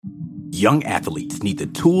Young athletes need the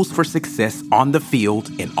tools for success on the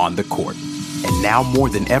field and on the court. And now more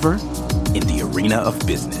than ever, in the arena of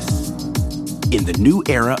business. In the new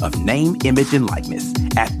era of name, image, and likeness,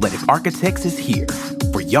 Athletic Architects is here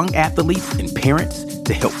for young athletes and parents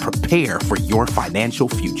to help prepare for your financial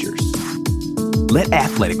futures. Let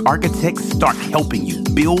Athletic Architects start helping you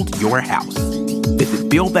build your house. Visit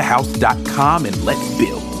buildthehouse.com and let's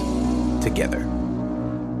build together.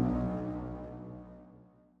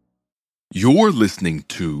 You're listening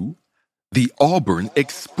to the Auburn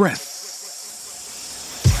Express.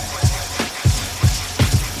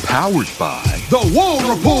 Powered by the War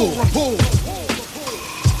Report.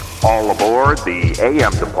 All aboard the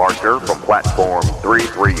AM departure from platform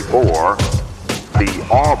 334, the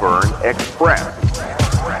Auburn Express.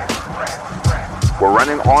 We're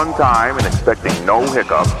running on time and expecting no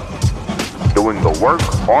hiccups. Doing the work,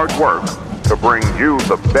 hard work, to bring you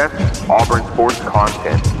the best Auburn sports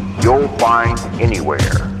content you'll find anywhere.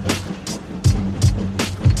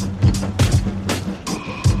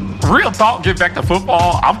 Real talk, get back to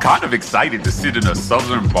football. I'm kind of excited to sit in a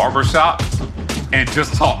Southern barbershop and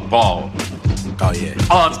just talk ball. Oh, yeah.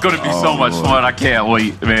 Oh, it's going to be so much fun. I can't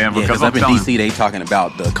wait, man. Because up in D.C., they talking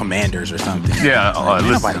about the Commanders or something. Yeah.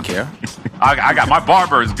 Nobody care. I got my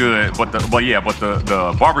barber is good, but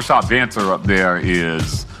the barbershop banter up there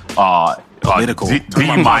is political.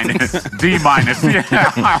 D minus.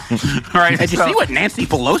 Yeah. Right. Did you see what Nancy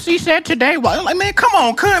Pelosi said today? Well, like, man, come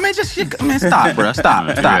on, man, stop, bro,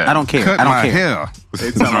 stop. Yeah. I don't care. Cut I don't my care. hair. They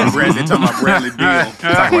talking about Bradley Beal.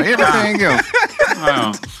 Talking about everything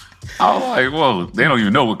else. I was like, well, they don't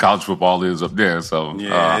even know what college football is up there. So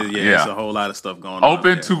There's a whole lot of stuff going on.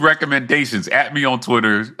 Open to recommendations. At me on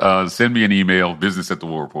Twitter. Send me an email.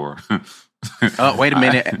 Business@the.War Report. Wait a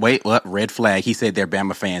minute. What? Red flag. He said they're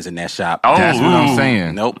Bama fans in that shop. Oh, That's what I'm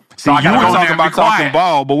saying. Nope. See, I you gotta were go there talking and be about talking quiet.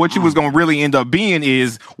 ball, but what you was going to really end up being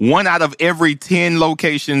is 1 out of every 10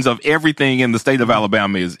 locations of everything in the state of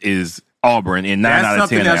Alabama is Auburn, and 9 That's out of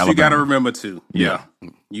 10 something else Alabama. you got to remember too. Yeah.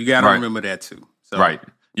 You got to Right. remember that too. So, Right.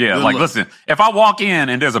 Yeah, Good like, luck. listen, if I walk in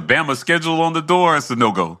and there's a Bama schedule on the door, it's a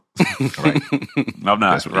no-go. Right. I'm not,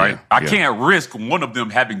 That's- right? yeah, I yeah. can't risk one of them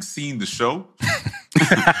having seen the show.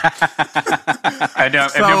 and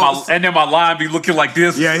then my line be looking like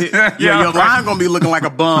this. Your line gonna be looking like a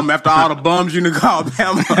bum after all the bums you done called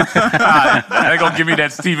Bama. They're going to give me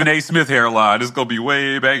that Stephen A. Smith hairline. It's going to be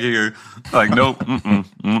way back here. Like, nope,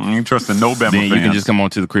 ain't trusting no Bama Then you fans. can just come on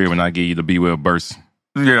to the crib and I give you the Be Well burst.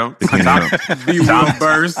 Yeah. Be real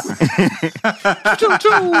burst. Now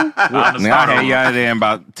I had you out of there in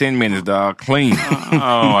about 10 minutes, dog. Clean.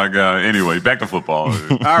 Oh, my God. Anyway, back to football.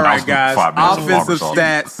 All right, guys. Offensive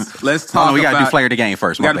stats. Let's talk we got to about. do player of the game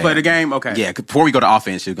first. We got to play the game. Okay. Yeah, before we go to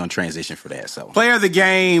offense, we're going to transition for that. So Player of the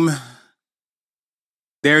game.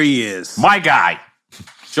 There he is. My guy.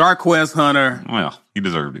 Jarquez Hunter. Well, he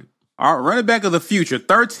deserved it. Our running back of the future.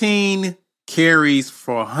 13 carries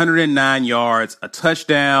for 109 yards, a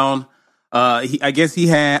touchdown. I guess he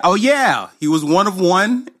had. Oh yeah, he was 1 of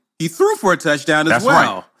 1. He threw for a touchdown as That's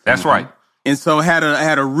well. right. That's right. And so had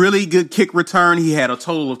a really good kick return. He had a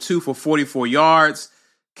total of 2 for 44 yards.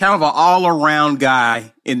 Kind of an all-around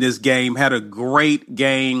guy in this game. Had a great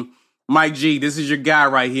game. Mike G, this is your guy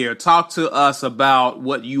right here. Talk to us about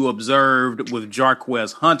what you observed with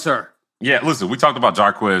Jarquez Hunter. Yeah, listen, we talked about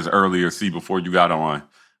Jarquez earlier, before you got on.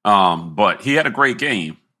 But he had a great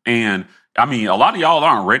game. And, I mean, a lot of y'all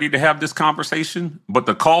aren't ready to have this conversation, but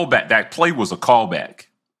the callback, that play was a callback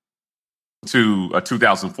to a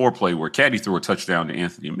 2004 play where Caddy threw a touchdown to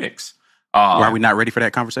Anthony Mix. why are we not ready for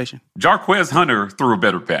that conversation? Jarquez Hunter threw a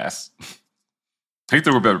better pass. He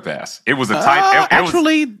threw a better pass. It was a tight. That's true.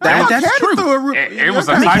 It was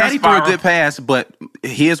a I mean, tight Caddy threw a spiral. good pass, but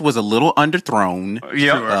his was a little underthrown.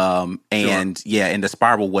 Yeah. And the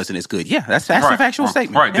spiral wasn't as good. Yeah, that's a factual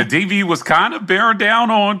statement. Right. Yeah. The DB was kind of bearing down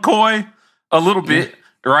on Coy a little bit.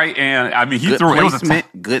 Right. And I mean, he Good threw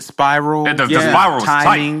placement, good spiral. And the spiral was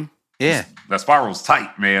timing. tight. Yeah. The spiral's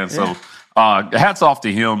tight, man. So hats off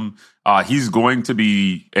to him. He's going to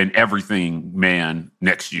be an everything man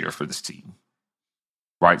next year for this team.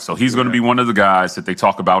 Right. So he's going to be one of the guys that they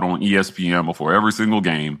talk about on ESPN before every single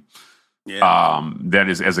game. Yeah. That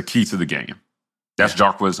is as a key to the game. That's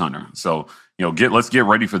Jarquez Hunter. So, let's get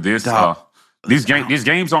ready for this. These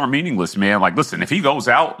games aren't meaningless, man. Like, listen, if he goes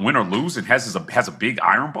out, win or lose, and has a big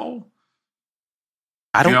Iron Bowl.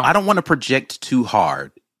 I don't want to project too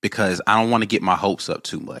hard because I don't want to get my hopes up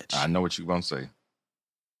too much. I know what you're going to say.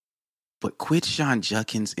 But quit Sean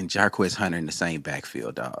Junkins and Jarquez Hunter in the same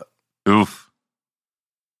backfield, dog. Oof.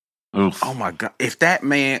 Oh, my God. If that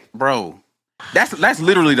man, bro, That's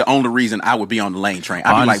literally the only reason I would be on the Lane train.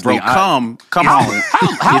 I'd Honestly, be like, bro, come on.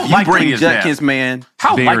 How If you likely bring is that? Judkins, man.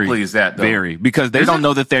 How Very, likely is that, though? Very, because they Is don't it?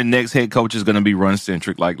 know that their next head coach is going to be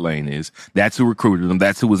run-centric like Lane is. That's who recruited him.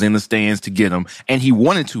 That's who was in the stands to get him. And he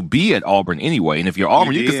wanted to be at Auburn anyway. And if you're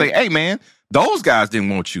Auburn, you can say, hey, man, those guys didn't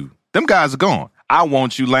want you. Them guys are gone. I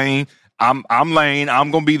want you, Lane. I'm Lane.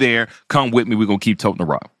 I'm going to be there. Come with me. We're going to keep toting the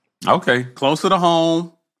rock. Okay. Closer to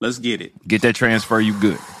home. Let's get it. Get that transfer, you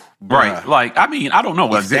good. Right. Like, I mean, I don't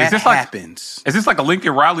know. If that happens. Is this like a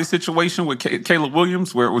Lincoln Riley situation with Caleb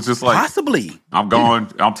Williams where it was just like, Possibly.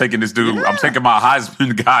 I'm taking this dude, I'm taking my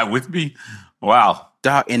Heisman guy with me? Wow.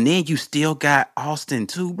 Dog, and then you still got Austin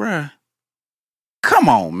too, bruh. Come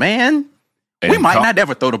on, man. And We might Cobb- not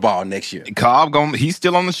ever throw the ball next year. He's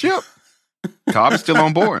still on the ship. Cobb is still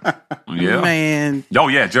on board. Yeah. Man, Oh,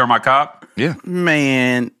 yeah. Jeremiah Cobb. Yeah.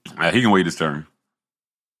 man. He can wait his turn.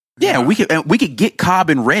 Yeah, we could get Cobb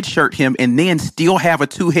and redshirt him and then still have a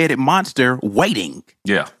two-headed monster waiting.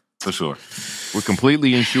 Yeah, for sure. We're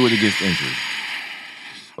completely insured against injury.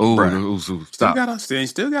 Oh, stop.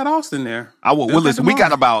 Still got Austin there. Well, Still listen, got we got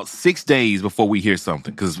tomorrow. about 6 days before we hear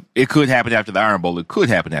something because it could happen after the Iron Bowl. It could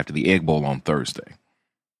happen after the Egg Bowl on Thursday.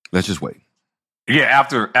 Let's just wait. Yeah,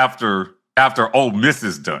 after Ole Miss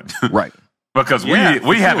is done. Right. Because Yeah,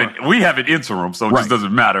 we for have sure. it, we have an interim, so it Right. just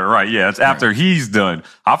doesn't matter, right? Yeah, it's after he's done.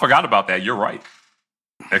 I forgot about that. You're right.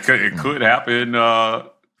 It could happen.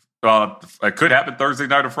 It could happen Thursday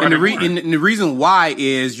night or Friday morning. And the reason why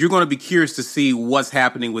is you're going to be curious to see what's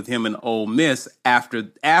happening with him in Ole Miss after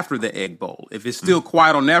the Egg Bowl. If it's still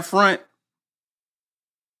quiet on that front,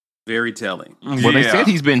 very telling. Well, they Yeah. said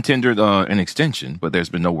he's been tendered an extension, but there's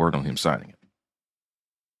been no word on him signing it.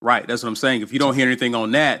 Right, that's what I'm saying. If you don't hear anything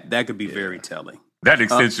on that could be very telling. That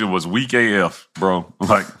extension was weak AF, bro.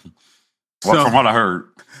 Like, So- from what I heard.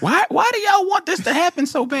 Why do y'all want this to happen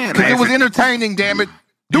so bad? Because it was entertaining, damn it.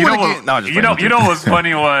 Do You it know again. what- No, I'm just you know playing. what's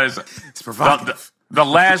funny was It's provocative. the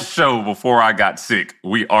last show before I got sick,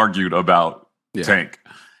 we argued about Tank.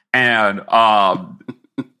 And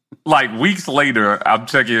like weeks later, I'm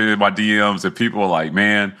checking in my DMs and people are like,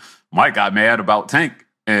 man, Mike got mad about Tank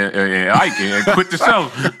and Ike and quit the show.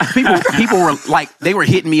 people were like, they were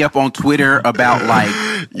hitting me up on Twitter about like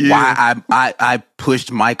why I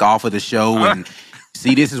pushed Mike off of the show and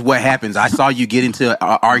see, this is what happens. I saw you get into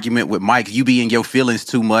an argument with Mike. You be in your feelings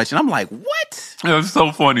too much, and I'm like, what? It's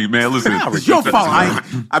so funny, man. Listen, It's your fault, Ike.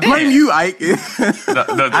 I blame you, Ike.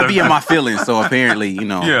 I be in my feelings, so apparently, you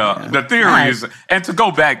know. Yeah, the theory is, and to go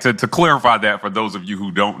back to clarify that for those of you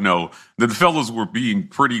who don't know, the fellows were being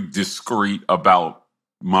pretty discreet about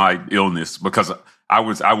my illness because I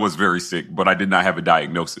was very sick, but I did not have a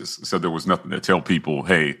diagnosis, so there was nothing to tell people,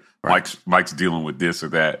 hey, Mike's dealing with this or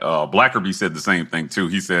that. Blackerby said the same thing too.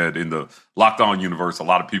 He said in the Locked On universe, a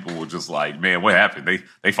lot of people were just like, man, what happened?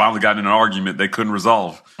 They finally got in an argument they couldn't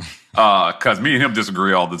resolve. Because me and him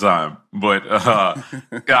disagree all the time. But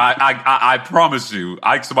I promise you,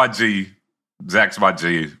 Ike's my G, Zach's my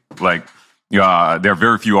G. Like, there are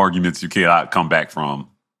very few arguments you cannot come back from.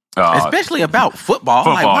 Especially about football.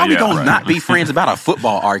 Like, why we gonna not be friends about a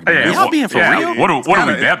football argument? Y'all being for real? What are we,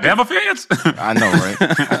 Bama fans? I know, right?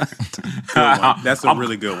 Good one. That's a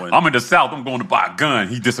really good one. I'm in the South. I'm going to buy a gun.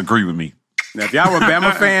 He disagreed with me. Now, if y'all were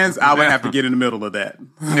Bama fans, I would have to get in the middle of that.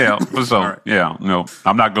 Yeah, for sure. Right. Yeah, no,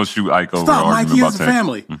 I'm not going to shoot Ike over Stop, an Mike. argument He about has a that.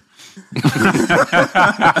 family.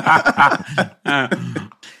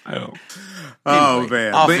 Anyway,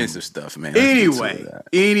 man. offensive stuff, man. Anyway,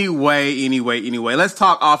 let's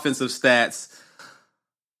talk offensive stats.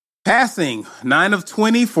 Passing 9 of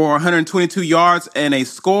 20 for 122 yards and a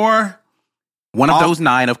score. One of those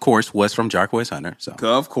 9, of course, was from Jarquez Hunter. So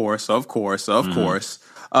Of course.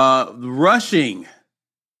 Rushing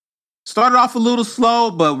started off a little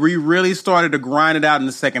slow, but we really started to grind it out in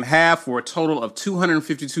the second half for a total of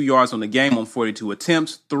 252 yards on the game on 42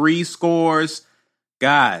 attempts, 3 scores.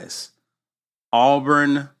 Guys,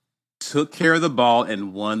 Auburn took care of the ball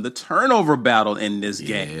and won the turnover battle in this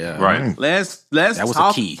game. Right. Let's that was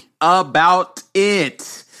talk a key. about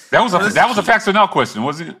it. That was a facts or now question,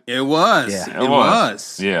 wasn't it? It was. Yeah. It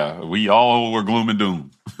was. Yeah, we all were gloom and doom.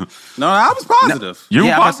 No, I was positive. You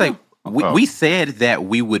yeah, were I was positive? say we said that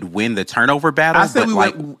we would win the turnover battle. I said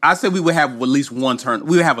but we would have at least one turn.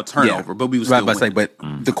 We would have a turnover, but we would still win. But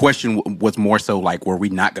the question was more so like, were we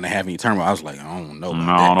not going to have any turnover? I was like, I don't know.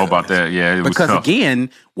 I don't know about that. Yeah, it was because tough. again,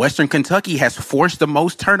 Western Kentucky has forced the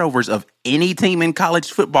most turnovers of any team in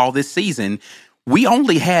college football this season. we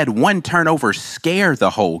only had one turnover scare the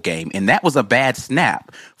whole game, and that was a bad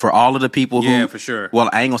snap for all of the people who. Yeah, for sure. Well,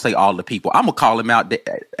 I ain't gonna say all the people. I'm gonna call him out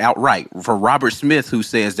outright for Robert Smith, who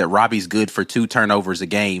says that Robbie's good for 2 turnovers a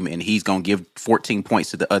game, and he's gonna give 14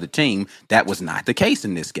 points to the other team. That was not the case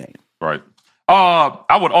in this game. Right.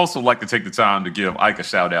 I would also like to take the time to give Ike a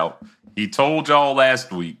shout out. He told y'all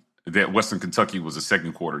last week that Western Kentucky was a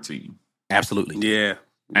second quarter team. Absolutely. Yeah.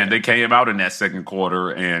 And they came out in that second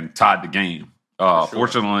quarter and tied the game.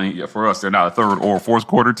 Fortunately for us, they're not a third or fourth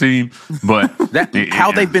quarter team, but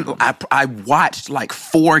they've been. I watched like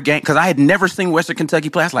 4 games because I had never seen Western Kentucky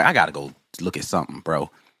play. I was like, I gotta go look at something, bro.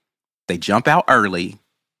 They jump out early,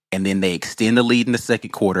 and then they extend the lead in the second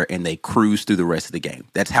quarter, and they cruise through the rest of the game.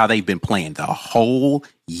 That's how they've been playing the whole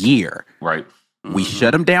year. Right. We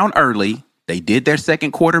shut them down early. They did their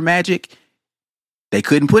second quarter magic. They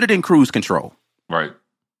couldn't put it in cruise control. Right.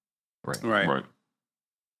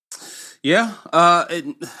 Yeah.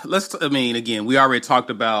 Again, we already talked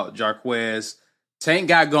about Jarquez. Tank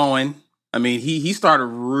got going. I mean, he started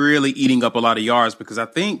really eating up a lot of yards because I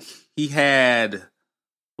think he had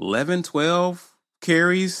 11, 12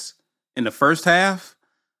 carries in the first half.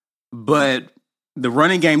 But the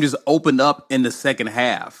running game just opened up in the second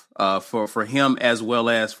half for him as well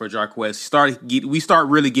as for Jarquez. We start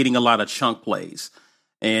really getting a lot of chunk plays.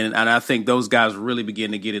 And I think those guys really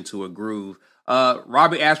begin to get into a groove.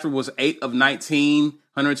 Robbie Ashford was 8 of 19,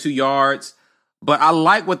 102 yards. But I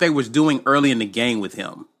like what they was doing early in the game with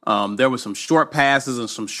him. There were some short passes and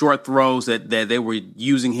some short throws that they were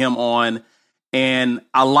using him on. And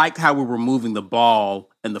I liked how we were moving the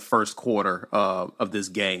ball in the first quarter of this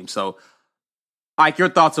game. So, Ike, your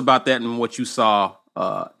thoughts about that and what you saw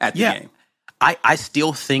at the game? I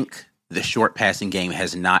still think the short passing game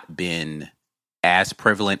has not been as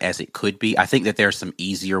prevalent as it could be. I think that there are some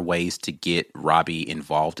easier ways to get Robbie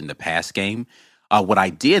involved in the pass game. What I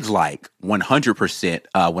did like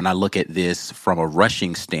 100% when I look at this from a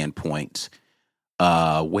rushing standpoint,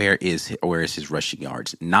 where is his rushing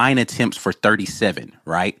yards? 9 attempts for 37,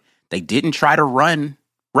 right? They didn't try to run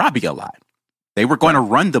Robbie a lot. They were going to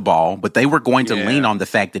run the ball, but they were going to lean on the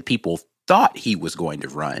fact that people thought he was going to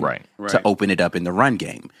run to open it up in the run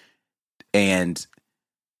game. And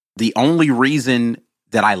the only reason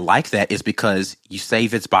that I like that is because you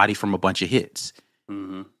save its body from a bunch of hits.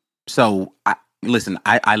 Mm-hmm. So,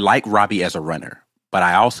 I like Robbie as a runner, but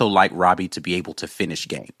I also like Robbie to be able to finish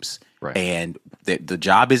games. Right. And the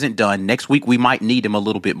job isn't done. Next week, we might need him a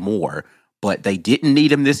little bit more, but they didn't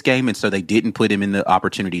need him this game, and so they didn't put him in the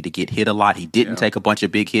opportunity to get hit a lot. He didn't take a bunch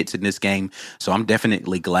of big hits in this game, so I'm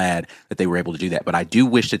definitely glad that they were able to do that. But I do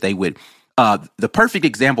wish that they would. The perfect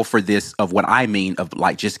example for this, of what I mean, of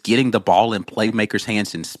like just getting the ball in playmakers'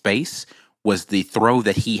 hands in space, was the throw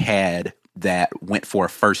that he had that went for a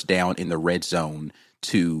first down in the red zone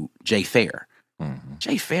to Jay Fair. Mm-hmm.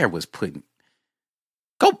 Jay Fair was putting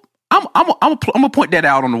I'm gonna point that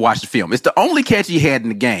out on the watch the film. It's the only catch he had in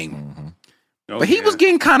the game, but he was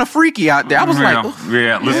getting kind of freaky out there. I was like,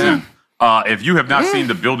 listen, if you have not seen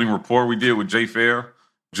the building report we did with Jay Fair,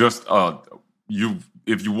 just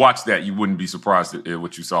if you watch that, you wouldn't be surprised at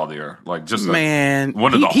what you saw there. Like, just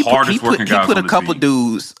one of the hardest working guys. He put a couple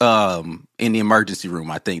dudes in the emergency room.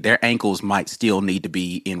 I think their ankles might still need to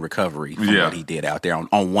be in recovery from what he did out there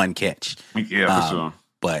on one catch. Yeah, for sure.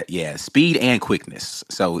 But yeah, speed and quickness.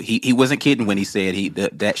 So he wasn't kidding when he said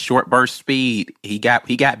that short burst speed. He got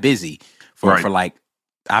busy for like,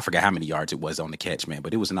 I forgot how many yards it was on the catch, man.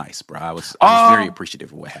 But it was nice, bro. I was very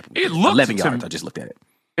appreciative of what happened. It looked 11 yards. I just looked at it.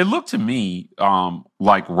 It looked to me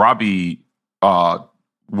like Robbie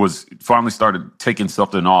was finally started taking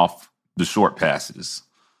something off the short passes.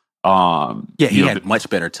 He had much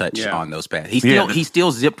better touch on those passes. He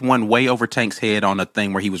still zipped one way over Tank's head on a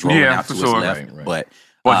thing where he was rolling out to his left, right.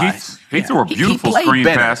 But he threw a beautiful screen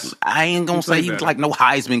pass. I ain't gonna say he's like no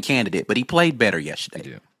Heisman candidate, but he played better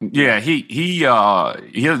yesterday. Yeah, he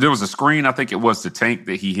there was a screen, I think it was to Tank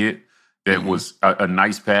that he hit that was a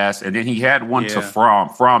nice pass, and then he had one to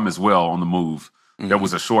Fromm as well on the move. That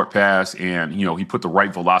was a short pass, and he put the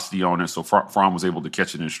right velocity on it, so Fromm was able to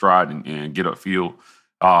catch it in stride and get upfield.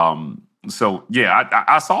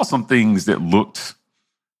 I saw some things that looked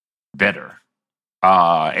better,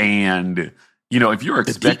 and. If you're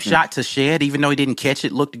expecting the deep shot to Shed, even though he didn't catch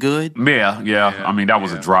it, looked good. Yeah. I mean, that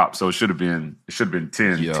was a drop, so it should have been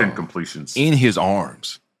 10 completions in his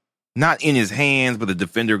arms, not in his hands, but the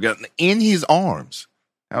defender got in his arms.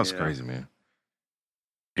 That was crazy, man.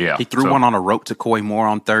 Yeah, he threw one on a rope to Coy Moore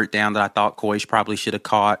on third down that I thought Coy probably should have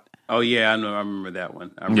caught. Oh yeah, I know. I remember that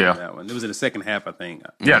one. That one. It was in the second half, I think.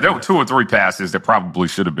 Yeah, there were 2 or 3 passes that probably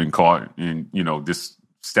should have been caught, and this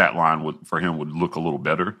stat line for him would look a little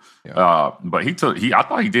better. Yeah. But I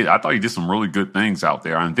thought he did some really good things out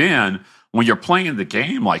there. And then when you're playing the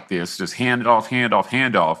game like this, just hand off,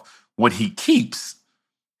 when he keeps,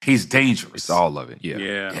 he's dangerous. It's all of it. Yeah.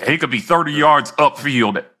 Yeah. He could be 30 yards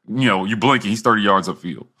upfield. You blink, he's 30 yards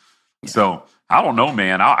upfield. Yeah. So I don't know,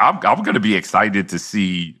 man. I'm going to be excited to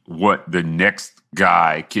see what the next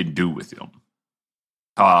guy can do with him.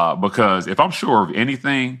 Because if I'm sure of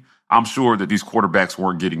anything, I'm sure that these quarterbacks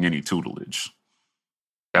weren't getting any tutelage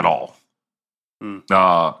at all.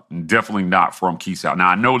 Definitely not from Keysal. Now,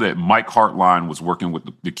 I know that Mike Hartline was working with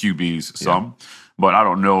the QBs some, but I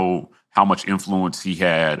don't know how much influence he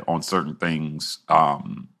had on certain things.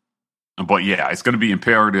 But yeah, it's going to be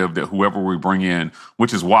imperative that whoever we bring in,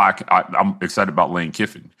 which is why I'm excited about Lane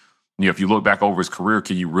Kiffin. If you look back over his career,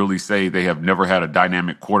 can you really say they have never had a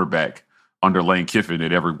dynamic quarterback under Lane Kiffin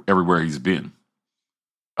at everywhere he's been?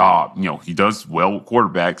 He does well with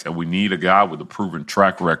quarterbacks, and we need a guy with a proven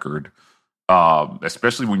track record,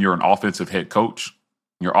 especially when you're an offensive head coach.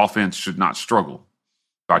 Your offense should not struggle.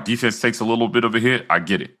 Our defense takes a little bit of a hit. I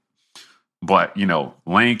get it. But,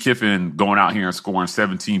 Lane Kiffin going out here and scoring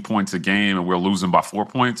 17 points a game and we're losing by 4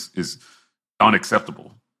 points is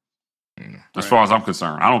unacceptable. As far as I'm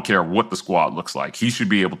concerned, I don't care what the squad looks like. He should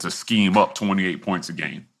be able to scheme up 28 points a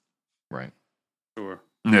game. Right. Sure.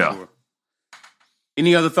 Yeah. Sure.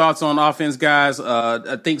 Any other thoughts on offense, guys?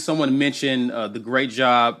 I think someone mentioned the great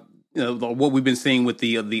job, what we've been seeing with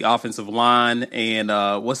the offensive line, and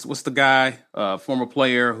what's the guy, former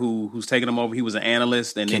player who's taking him over? He was an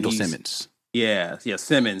analyst, and Kendall Simmons. Yeah,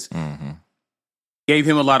 Simmons. Mm-hmm. Gave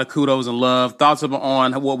him a lot of kudos and love. Thoughts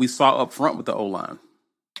on what we saw up front with the O-line?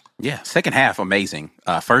 Yeah, second half, amazing.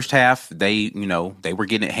 First half, they were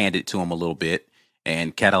getting it handed to him a little bit.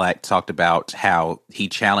 And Cadillac talked about how he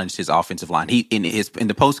challenged his offensive line. He in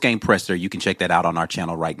the post-game presser, you can check that out on our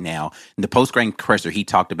channel right now. In the post-game presser, he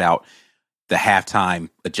talked about the halftime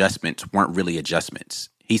adjustments weren't really adjustments.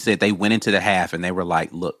 He said they went into the half and they were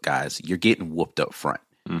like, "Look, guys, you're getting whooped up front."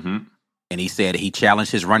 Mm-hmm. And he said he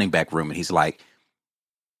challenged his running back room, and he's like,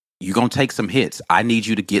 "You're gonna take some hits. I need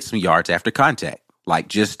you to get some yards after contact.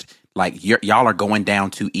 Y'all are going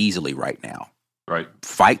down too easily right now. Right,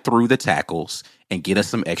 fight through the tackles." And get us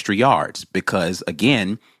some extra yards, because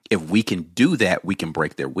again, if we can do that, we can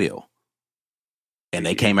break their will. And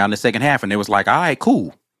they came out in the second half, and they was like, "All right,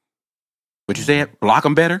 cool. What you said? Block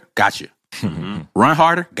them better, gotcha. Mm-hmm. Run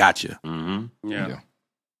harder, gotcha." Mm-hmm. Yeah.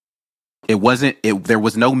 There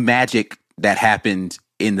was no magic that happened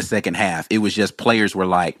in the second half. It was just players were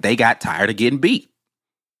like, they got tired of getting beat,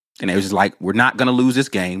 and it was just like, we're not gonna lose this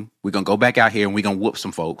game. We're gonna go back out here and we're gonna whoop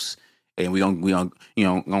some folks, and we're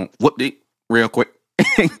gonna whoop it real quick,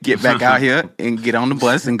 get back out here and get on the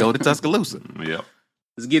bus and go to Tuscaloosa. Yep.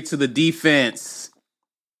 Let's get to the defense.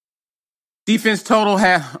 Defense total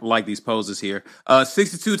I like these poses here.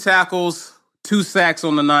 62 tackles, 2 sacks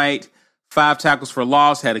on the night, 5 tackles for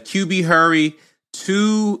loss, had a QB hurry,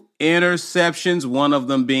 2 interceptions, one of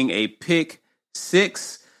them being a pick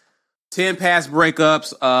 6, 10 pass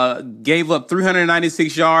breakups, gave up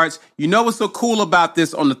 396 yards. You know what's so cool about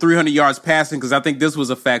this on the 300 yards passing? Because I think this was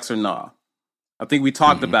a fax or nah. I think we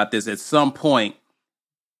talked about this at some point.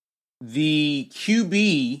 The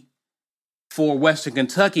QB for Western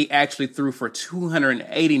Kentucky actually threw for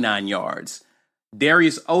 289 yards.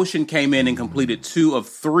 Darius Ocean came in and completed 2 of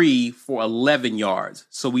 3 for 11 yards.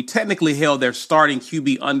 So we technically held their starting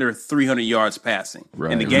QB under 300 yards passing.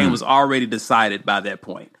 Right. And the game was already decided by that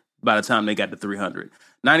point, by the time they got to 300.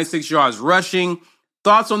 96 yards rushing.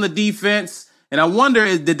 Thoughts on the defense? And I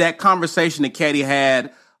wonder, did that conversation that Caddy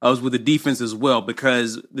had was with the defense as well,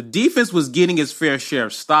 because the defense was getting its fair share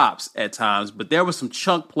of stops at times, but there were some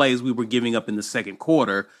chunk plays we were giving up in the second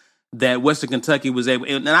quarter that Western Kentucky was able,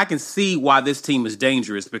 and I can see why this team is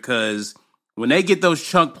dangerous, because when they get those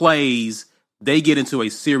chunk plays, they get into a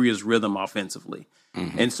serious rhythm offensively.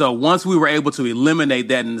 Mm-hmm. And so once we were able to eliminate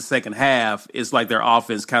that in the second half, it's like their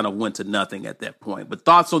offense kind of went to nothing at that point. But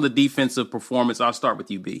thoughts on the defensive performance? I'll start with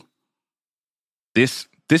you, B. This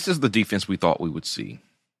is the defense we thought we would see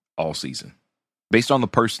all season. Based on the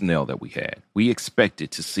personnel that we had, we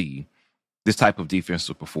expected to see this type of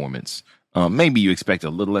defensive performance. Maybe you expect a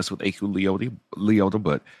little less with Aku Leota,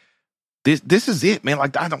 but this is it, man.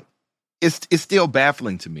 Like, it's still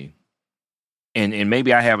baffling to me. And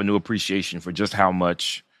maybe I have a new appreciation for just how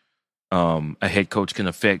much a head coach can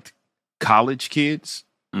affect college kids,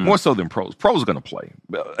 more so than pros. Pros are going to play.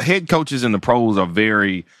 Head coaches in the pros are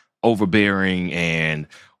very overbearing and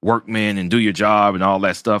workman and do your job and all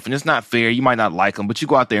that stuff. And it's not fair. You might not like them, but you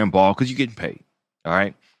go out there and ball because you're getting paid. All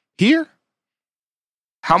right. Here,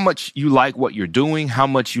 how much you like what you're doing, how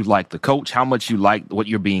much you like the coach, how much you like what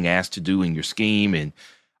you're being asked to do in your scheme, and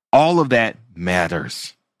all of that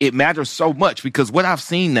matters. It matters so much because what I've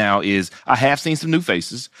seen now is I have seen some new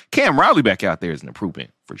faces. Cam Riley back out there is an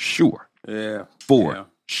improvement for sure. Yeah.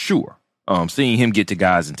 Sure. Seeing him get to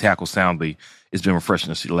guys and tackle soundly has been refreshing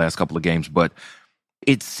to see the last couple of games. But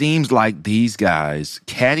it seems like these guys,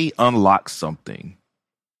 Caddy unlocks something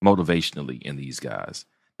motivationally in these guys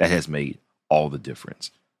that has made all the difference.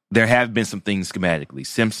 There have been some things schematically.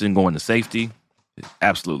 Simpson going to safety, it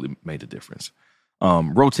absolutely made a difference.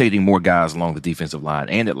 Rotating more guys along the defensive line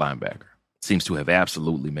and at linebacker seems to have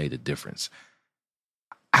absolutely made a difference.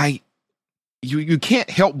 You can't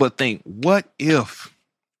help but think, what if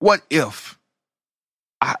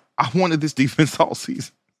I wanted this defense all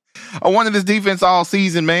season? I wanted this defense all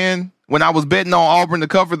season, man. When I was betting on Auburn to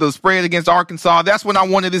cover the spread against Arkansas, that's when I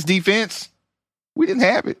wanted this defense. We didn't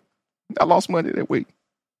have it. I lost money that week.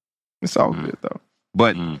 It's all good, though.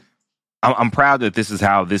 But I'm proud that this is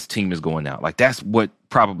how this team is going out. Like, that's what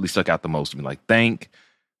probably stuck out the most to me. Like, thank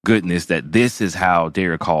goodness that this is how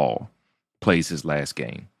Derek Hall plays his last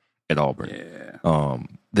game at Auburn. Yeah.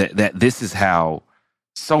 That this is how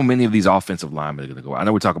so many of these offensive linemen are going to go. I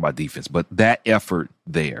know we're talking about defense, but that effort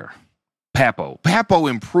there. Papo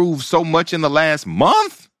improved so much in the last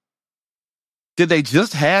month. Did they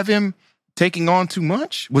just have him taking on too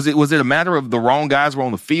much? Was it a matter of the wrong guys were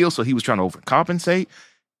on the field, so he was trying to overcompensate?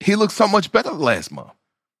 He looked so much better last month.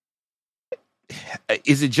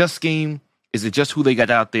 Is it just scheme? Is it just who they got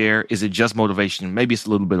out there? Is it just motivation? Maybe it's a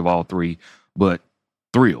little bit of all three, but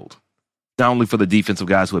thrilled. Not only for the defensive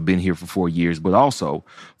guys who have been here for 4 years, but also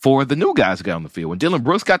for the new guys who got on the field. When Dylan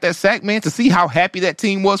Brooks got that sack, man, to see how happy that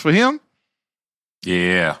team was for him.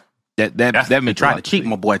 Yeah. That meant tried to cheat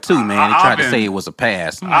my boy too, man. He tried to say it was a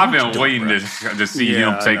pass. I've been waiting to see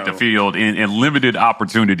him take the field in limited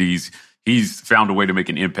opportunities. He's found a way to make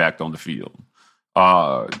an impact on the field.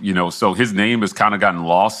 So his name has kind of gotten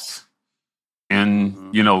lost in,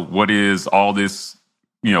 what is all this,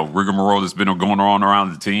 rigmarole that's been going on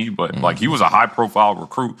around the team. But like, he was a high profile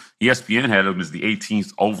recruit. ESPN had him as the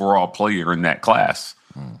 18th overall player in that class.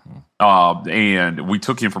 And we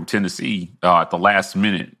took him from Tennessee at the last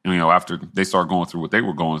minute, after they started going through what they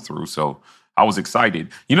were going through. So I was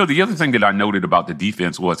excited. The other thing that I noted about the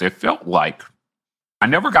defense was it felt like I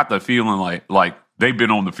never got the feeling like they've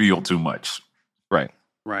been on the field too much. Right.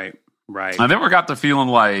 I never got the feeling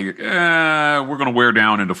like we're going to wear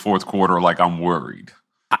down in the fourth quarter. Like, I'm worried.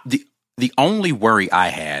 The only worry I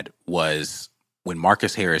had was when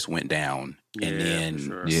Marcus Harris went down and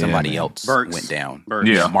then somebody else went down.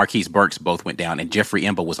 Marquise Burks both went down, and Jeffrey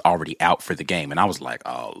Emba was already out for the game. And I was like,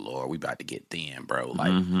 oh, Lord, we about to get thin, bro.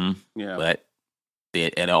 But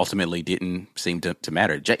it ultimately didn't seem to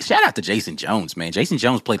matter. Shout out to Jason Jones, man. Jason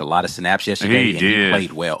Jones played a lot of snaps yesterday, he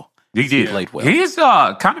played well. He played well. He's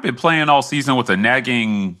kind of been playing all season with a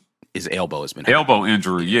nagging... His elbow has been elbow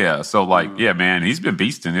injury, yeah. So man, he's been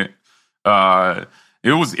beasting it.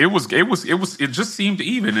 It just seemed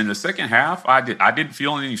even in the second half. I didn't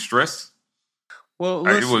feel any stress. Well,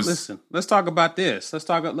 listen. Let's talk about this. Let's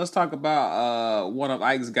talk about one of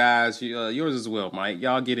Ike's guys. Yours as well, Mike.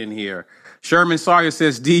 Y'all get in here. Sherman Sawyer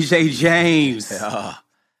says DJ James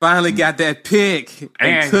finally got that pick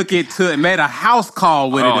and took it to made a house call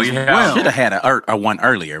with it as well. Should have had a one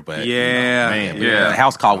earlier, but the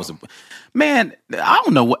house call was man. I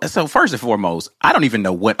don't know what. So first and foremost, I don't even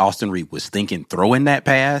know what Austin Reed was thinking throwing that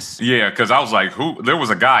pass. Yeah, because I was like, There was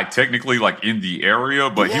a guy technically like in the area,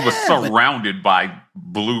 but he was surrounded by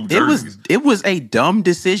blue jerseys. It was a dumb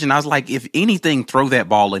decision. I was like, if anything, throw that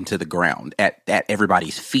ball into the ground at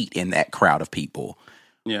everybody's feet in that crowd of people.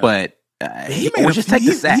 Yeah. But he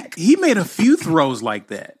made a few throws like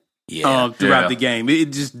that throughout the game.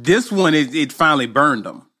 This one, it finally burned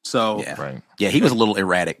him. So he was a little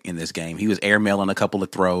erratic in this game. He was airmailing a couple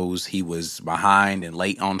of throws. He was behind and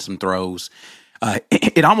late on some throws.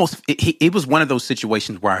 It was one of those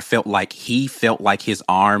situations where I felt like he felt like his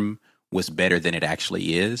arm was better than it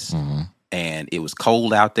actually is. Mm-hmm. And it was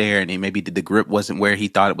cold out there, and maybe the grip wasn't where he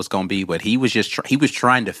thought it was going to be. But he was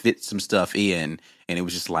trying to fit some stuff in, and it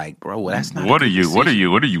was just like, bro, well, that's not. What are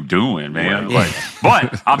you doing, man?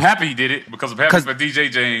 But I'm happy he did it because I'm happy for DJ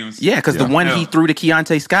James. Yeah, because the one he threw to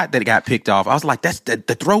Keontae Scott that got picked off, I was like,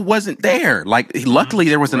 the throw wasn't there. Like, luckily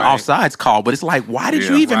there was an offsides call, but it's like, why did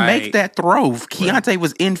you even make that throw? Keontae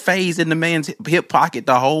was in phase in the man's hip pocket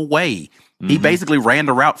the whole way. Mm-hmm. He basically ran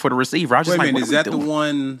the route for the receiver. I was just like, is that the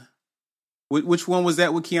one? Which one was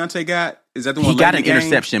that? What Keontae got? Is that the one? He got an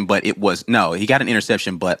interception, but he got an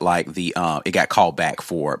interception, but like it got called back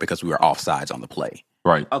because we were offsides on the play.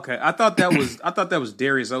 Right. Okay. I thought that was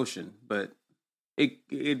Darius Ocean, but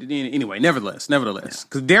anyway. Nevertheless,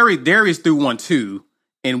 because Darius threw one too,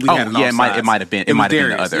 and we had an offsides. It might have been the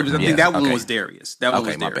other. I think that one was Darius. That one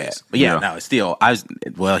was my Darius. bad. But no, it's still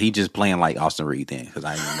he just playing like Austin Reed then because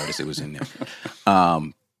I didn't even notice it was in there.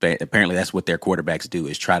 But apparently that's what their quarterbacks do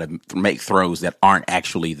is try to make throws that aren't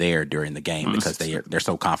actually there during the game because they're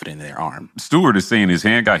so confident in their arm. Stewart is saying his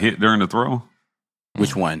hand got hit during the throw.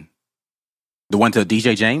 Which one? The one to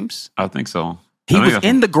DJ James? I think so. He was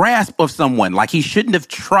in the grasp of someone. Like, he shouldn't have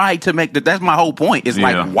tried to make that's my whole point. It's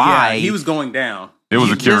like, why? Yeah, he was going down. It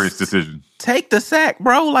was a curious decision. Take the sack,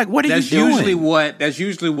 bro. Like, what are you doing? That's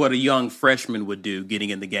usually what a young freshman would do, getting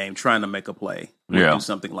in the game, trying to make a play. Do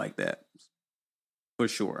something like that. For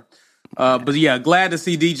sure. But yeah, glad to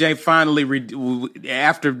see DJ finally,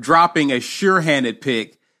 after dropping a sure-handed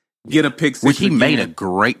pick, get a pick six. Which he made a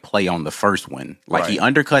great play on the first one. Like, he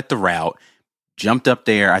undercut the route, jumped up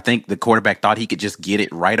there. I think the quarterback thought he could just get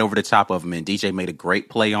it right over the top of him, and DJ made a great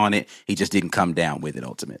play on it. He just didn't come down with it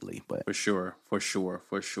ultimately. But For sure.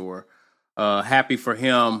 Happy for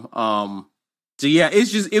him. So yeah,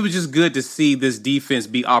 it was just good to see this defense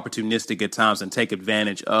be opportunistic at times and take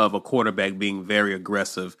advantage of a quarterback being very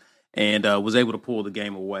aggressive and was able to pull the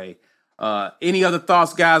game away. Any other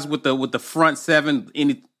thoughts, guys, with the front seven?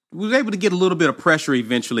 Was able to get a little bit of pressure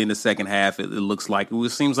eventually in the second half. It looks like it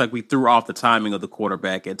seems like we threw off the timing of the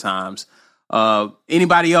quarterback at times.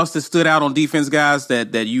 Anybody else that stood out on defense, guys,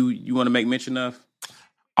 that you want to make mention of?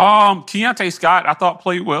 Keontae Scott, I thought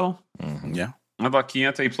played well. Mm-hmm. Yeah, I thought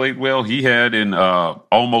Keontae played well. He had an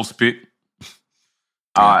almost pick.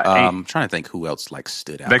 I'm trying to think who else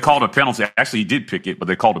stood out. They called a penalty. Actually, he did pick it, but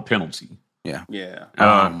they called a penalty. Yeah.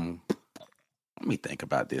 Let me think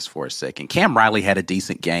about this for a second. Cam Riley had a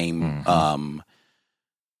decent game. Mm-hmm.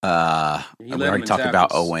 We already talked about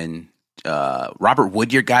Owen. Robert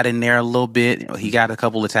Woodyard got in there a little bit. He got a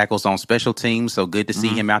couple of tackles on special teams, so good to see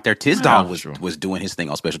him out there. Tisdall was doing his thing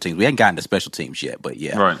on special teams. We hadn't gotten to special teams yet, but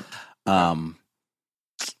yeah. Right.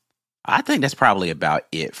 I think that's probably about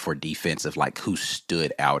it for defensive, who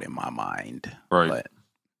stood out in my mind. Right. But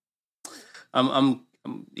I'm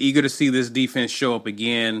eager to see this defense show up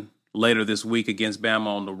again later this week against Bama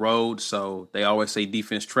on the road. So they always say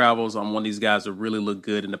defense travels. I'm one of these guys that really look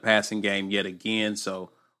good in the passing game yet again. So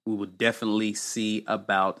we will definitely see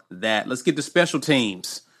about that. Let's get to special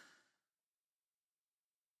teams.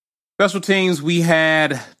 Special teams, we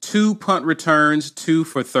had 2 punt returns, 2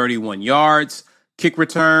 for 31 yards. Kick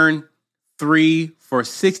return, 3 for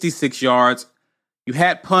 66 yards. You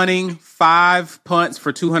had punting, 5 punts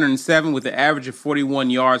for 207 with an average of 41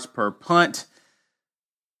 yards per punt.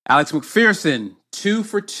 Alex McPherson, 2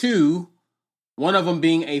 for 2, one of them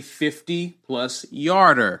being a 50-plus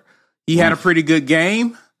yarder. He had a pretty good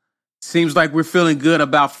game. Seems like we're feeling good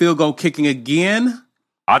about field goal kicking again.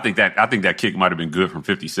 I think that kick might have been good from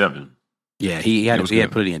 57. Yeah, he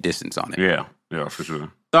had plenty of distance on it. Yeah, for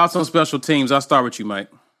sure. Thoughts on special teams? I'll start with you, Mike.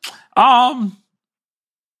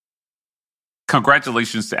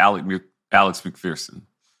 Congratulations to Alex McPherson.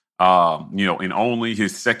 In only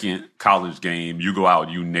his second college game, you go out,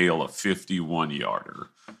 you nail a 51-yarder.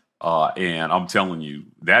 And I'm telling you,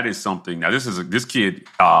 that is something. Now, this kid,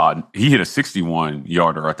 he hit a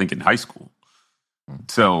 61-yarder, I think, in high school.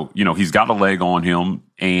 So, he's got a leg on him.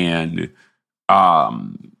 And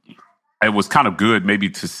it was kind of good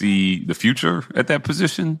maybe to see the future at that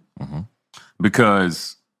position. Mm-hmm.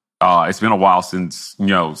 Because it's been a while since,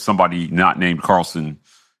 somebody not named Carlson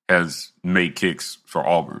has made kicks for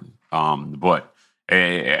Auburn. But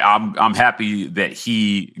I'm happy that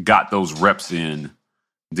he got those reps in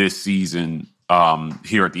this season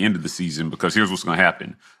here at the end of the season, because here's what's going to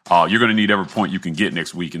happen. You're going to need every point you can get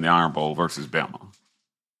next week in the Iron Bowl versus Bama.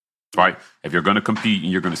 Right? If you're going to compete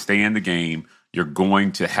and you're going to stay in the game, you're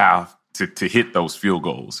going to have to hit those field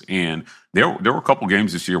goals. And there were a couple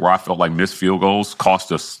games this year where I felt like missed field goals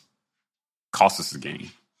cost us the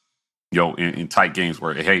game. In tight games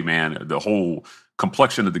where, hey, man, the whole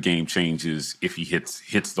complexion of the game changes if he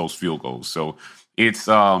hits those field goals. So it's,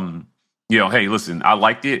 hey, listen, I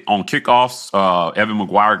liked it. On kickoffs, Evan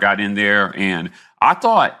McGuire got in there, and I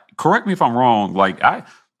thought, correct me if I'm wrong, I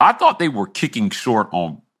thought they were kicking short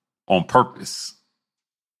on purpose.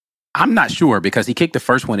 I'm not sure, because he kicked the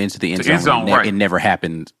first one into the end zone. It never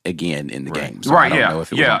happened again in the game. So I don't know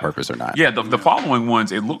if it was on purpose or not. Yeah, the following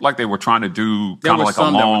ones, it looked like they were trying to do kind of like a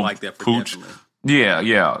long pooch.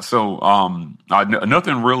 Yeah. So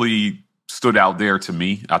nothing really stood out there to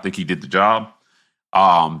me. I think he did the job.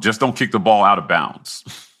 Just don't kick the ball out of bounds.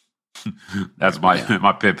 That's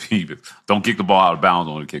my pet peeve. Don't kick the ball out of bounds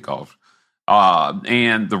on the kickoff.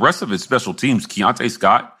 And the rest of his special teams, Keontae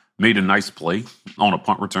Scott made a nice play on a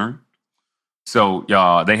punt return. So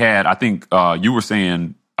they had, I think you were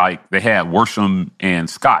saying, like they had Worsham and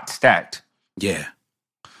Scott stacked. Yeah.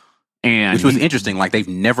 And which was interesting. Like they've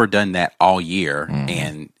never done that all year.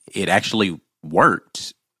 And it actually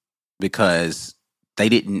worked because they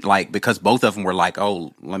didn't because both of them were like,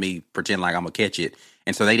 oh, let me pretend like I'm going to catch it.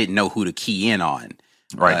 And so they didn't know who to key in on.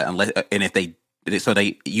 Right.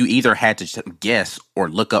 You either had to guess or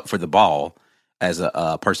look up for the ball as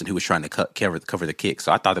a person who was trying to cover the kick.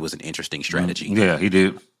 So I thought it was an interesting strategy. Yeah, he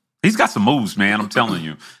did. He's got some moves, man. I'm telling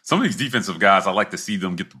you. Some of these defensive guys, I like to see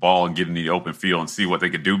them get the ball and get in the open field and see what they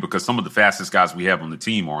could do because some of the fastest guys we have on the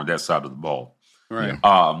team are on that side of the ball. Right.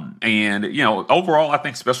 And, overall, I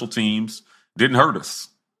think special teams didn't hurt us.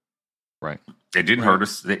 Right. It didn't hurt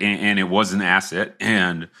us, and it was an asset.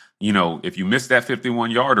 And, if you miss that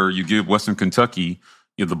 51-yarder, you give Western Kentucky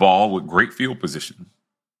the ball with great field position.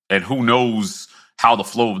 And who knows how the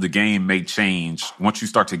flow of the game may change once you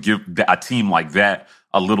start to give a team like that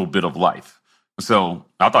a little bit of life. So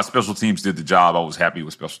I thought special teams did the job. I was happy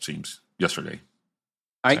with special teams yesterday.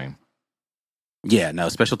 Yeah, no,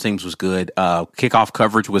 special teams was good. Kickoff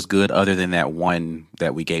coverage was good other than that one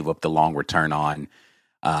that we gave up the long return on.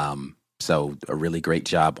 So a really great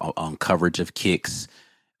job on coverage of kicks.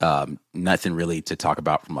 Nothing really to talk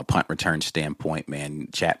about from a punt return standpoint, man.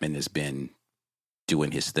 Chapman has been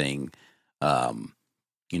doing his thing.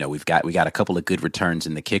 We got a couple of good returns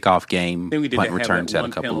in the kickoff game. I think we did punt returns had a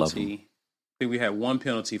couple penalty. of them. I think we had one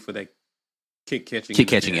penalty for that kick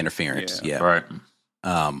catching interference. Yeah. Right.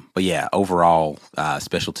 But yeah, overall,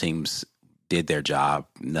 special teams did their job.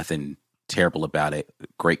 Nothing terrible about it.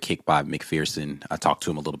 Great kick by McPherson. I talked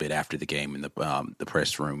to him a little bit after the game in the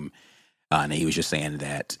press room, and he was just saying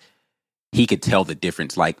that he could tell the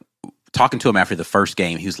difference. Like talking to him after the first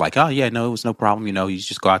game, he was like, "Oh yeah, no, it was no problem. You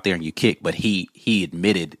just go out there and you kick." But he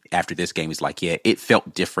admitted after this game, he's like, "Yeah, it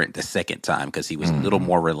felt different the second time because he was a little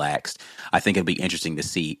more relaxed." I think it'll be interesting to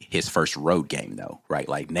see his first road game though, right?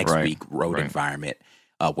 Like next week, road environment.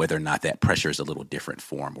 Whether or not that pressure is a little different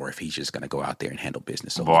for him, or if he's just going to go out there and handle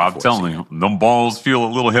business. Well, I'm telling you, them balls feel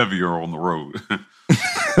a little heavier on the road.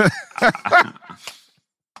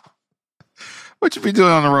 What you be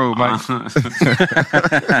doing on the road, Mike?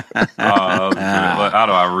 How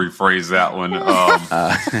do I rephrase that one?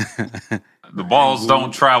 The balls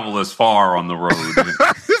don't travel as far on the road.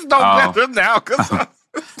 It's no better now, because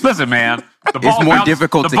listen, man. It's more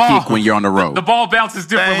difficult to kick when you're on the road. The ball bounces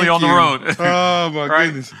differently on the road. Oh, my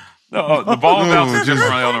goodness. No, the ball bounces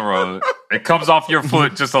differently on the road. It comes off your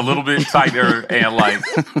foot just a little bit tighter and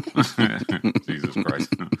Jesus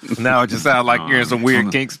Christ. Now it just sounds like you're in some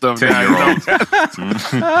weird kink stuff. 10-year-old. Too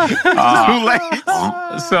late.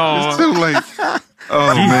 It's too late.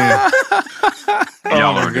 Oh, man.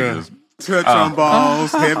 Y'all are good. Touch on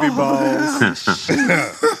balls, heavy balls.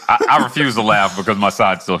 I refuse to laugh because my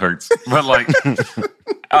side still hurts. But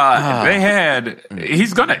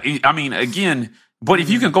but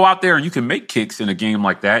if you can go out there and you can make kicks in a game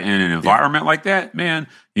like that, in an environment like that, man,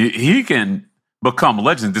 he can become a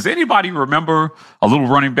legend. Does anybody remember a little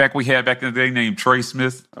running back we had back in the day named Trey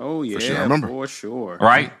Smith? Oh, yeah, for sure.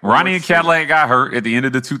 Right? Ronnie and Cadillac got hurt at the end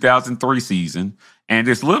of the 2003 season, and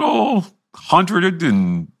this little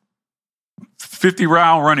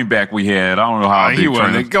 150-round running back we had. I don't know how he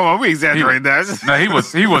was. Come on, we exaggerate that. No, he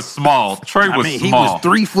was small. Trey was small. He was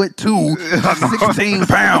 3'2", 16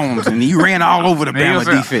 pounds, and he ran all over the Bama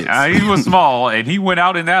defense. He was small, and he went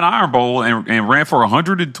out in that Iron Bowl and ran for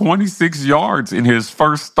 126 yards in his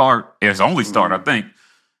first start, his only start, I think,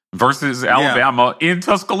 versus Alabama in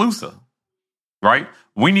Tuscaloosa. Right?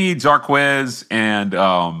 We need Jarquez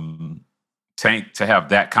and Tank to have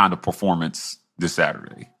that kind of performance this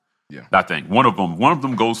Saturday. Yeah, I think one of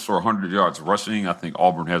them goes for 100 yards rushing. I think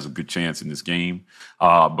Auburn has a good chance in this game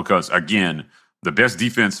because, again, the best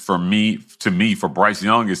defense for Bryce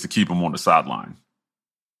Young is to keep him on the sideline.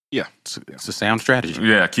 Yeah, it's a sound strategy.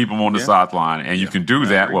 Yeah, keep him on the sideline, and you can do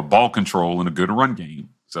that with ball control and a good run game.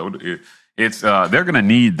 So it's they're going to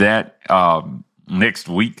need that next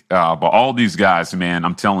week. But all these guys, man,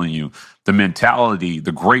 I'm telling you, the mentality,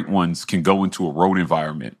 the great ones can go into a road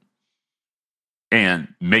environment and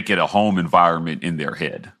make it a home environment in their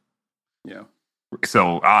head. Yeah.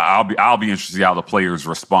 So I'll be interested to see how the players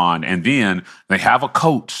respond. And then they have a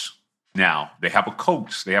coach now. They have a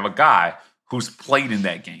coach. They have a guy who's played in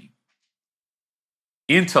that game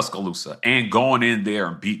in Tuscaloosa and going in there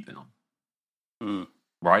and beat them.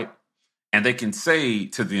 Right? And they can say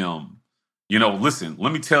to them, listen,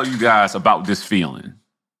 let me tell you guys about this feeling.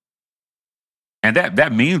 And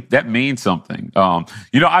that means something.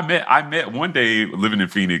 I met one day living in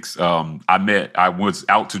Phoenix. I was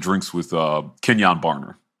out to drinks with Kenyon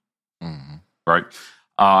Barner, right?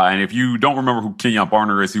 And if you don't remember who Kenyon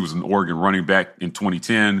Barner is, he was an Oregon running back in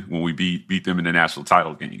 2010 when we beat them in the national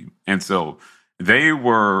title game. And so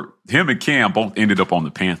him and Cam both ended up on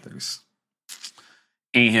the Panthers.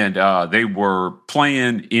 And they were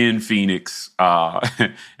playing in Phoenix.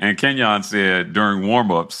 And Kenyon said during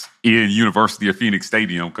warm-ups in University of Phoenix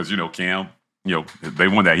Stadium, because, Cam, they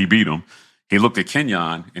won that. He beat them. He looked at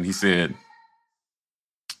Kenyon and he said,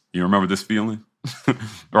 "You remember this feeling?"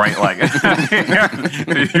 Right? Like,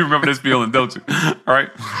 you remember this feeling, don't you? Right?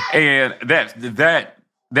 And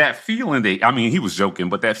that feeling he was joking,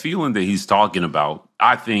 but that feeling that he's talking about,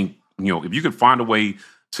 I think, if you could find a way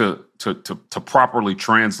to properly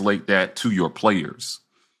translate that to your players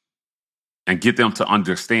and get them to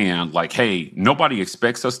understand, like, hey, nobody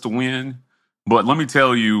expects us to win, but let me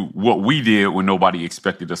tell you what we did when nobody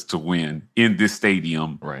expected us to win in this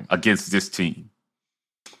stadium against this team.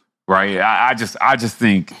 Right? I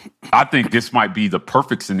think this might be the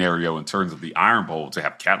perfect scenario in terms of the Iron Bowl to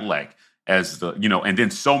have Cadillac as the, and then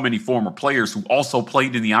so many former players who also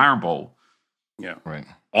played in the Iron Bowl. Yeah. Right.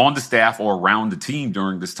 On the staff or around the team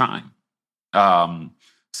during this time.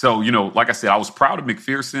 So, like I said, I was proud of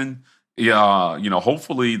McPherson. Yeah,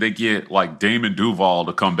 hopefully they get like Damon Duval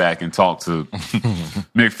to come back and talk to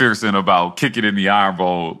McPherson about kicking in the Iron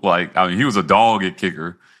Bowl. He was a dog at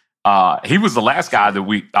kicker. He was the last guy that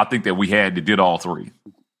we had that did all three.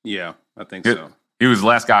 Yeah, I think so. He was the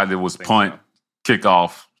last guy that was punt,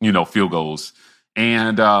 kickoff, field goals.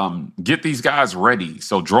 And get these guys ready.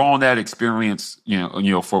 So draw on that experience,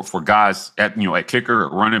 for guys at kicker,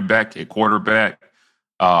 at running back, at quarterback,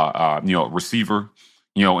 receiver,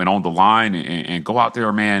 and on the line, and go out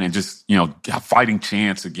there, man, and just a fighting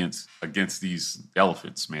chance against these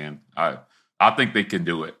elephants, man. I think they can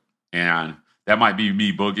do it, and that might be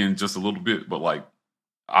me booging just a little bit, but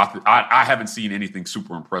I haven't seen anything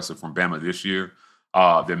super impressive from Bama this year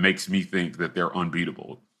that makes me think that they're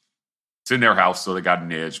unbeatable. It's in their house, so they got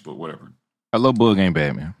an edge, but whatever. A little bug ain't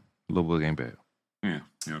bad, man. A little bug ain't bad. Yeah, you know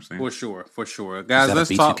what I'm saying? For sure. Guys, is that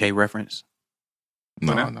let's a talk. B2K reference?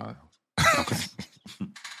 No. Okay.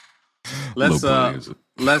 Let's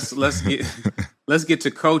get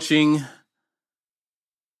to coaching.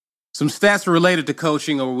 Some stats related to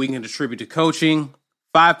coaching, or we can attribute to coaching.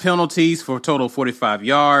 5 penalties for a total of 45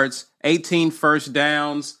 yards, 18 first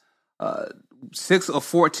downs, 6 of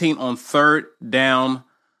 14 on third down,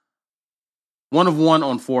 1 of 1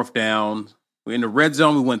 on fourth down. We're in the red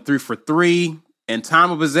zone. We went 3 for 3. And time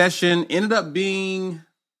of possession ended up being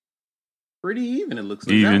pretty even, it looks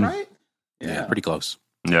like. Is that right? Yeah, pretty close.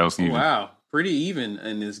 Yeah, it was even. Wow. Pretty even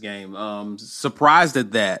in this game. Surprised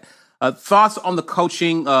at that. Thoughts on the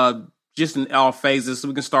coaching, just in all phases. So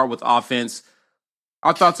we can start with offense.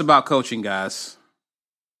 Our thoughts about coaching, guys.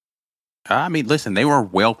 Listen, they were a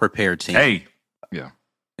well-prepared team. Hey.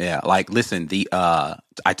 Yeah, listen,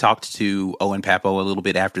 I talked to Owen Papo a little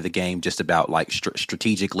bit after the game just about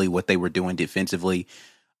strategically what they were doing defensively.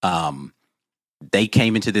 They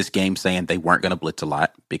came into this game saying they weren't going to blitz a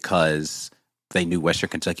lot because they knew Western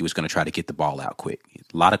Kentucky was going to try to get the ball out quick.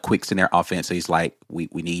 A lot of quicks in their offense. So he's like, we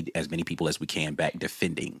need as many people as we can back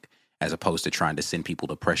defending as opposed to trying to send people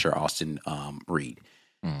to pressure Austin Reed.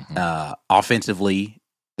 Mm-hmm. Offensively,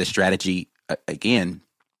 the strategy, again,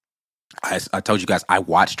 I told you guys, I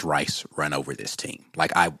watched Rice run over this team.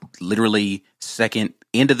 I literally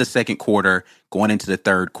end of the second quarter, going into the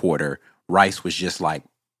third quarter, Rice was just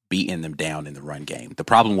beating them down in the run game. The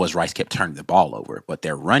problem was Rice kept turning the ball over, but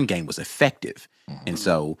their run game was effective. Mm-hmm. And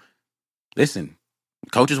so, listen,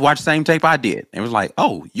 coaches watched the same tape I did. And it was like,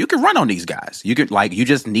 oh, you can run on these guys. You can you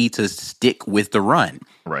just need to stick with the run.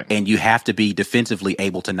 Right. And you have to be defensively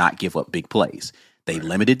able to not give up big plays. They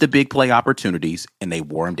limited the big play opportunities, and they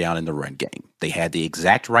wore them down in the run game. They had the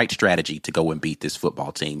exact right strategy to go and beat this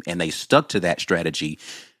football team, and they stuck to that strategy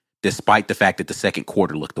despite the fact that the second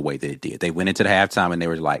quarter looked the way that it did. They went into the halftime, and they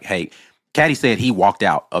were like, hey, Caddy said he walked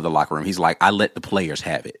out of the locker room. He's like, I let the players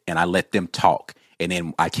have it, and I let them talk. And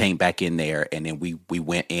then I came back in there, and then we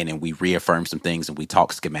went in and we reaffirmed some things, and we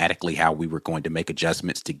talked schematically how we were going to make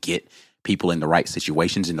adjustments to get people in the right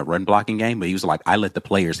situations in the run blocking game. But he was like, I let the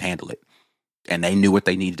players handle it. And they knew what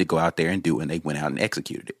they needed to go out there and do, and they went out and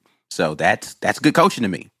executed it. So that's good coaching to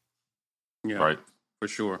me. Yeah, right. For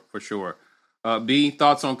sure. B,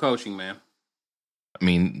 thoughts on coaching, man?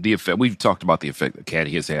 The effect, we've talked about the effect that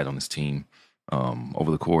Caddy has had on his team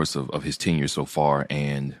over the course of his tenure so far,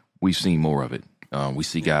 and we've seen more of it. We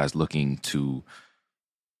see guys looking to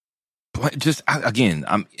Again,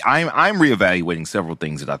 I'm reevaluating several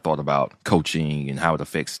things that I thought about coaching and how it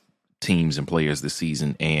affects teams and players this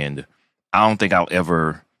season, and I don't think I'll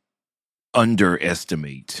ever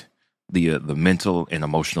underestimate the mental and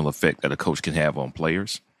emotional effect that a coach can have on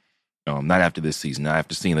players. Not after this season. Not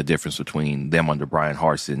after seeing the difference between them under Brian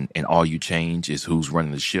Harsin and all you change is who's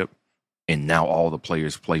running the ship, and now all the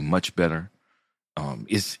players play much better.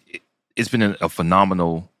 It's been a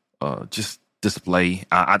phenomenal just display.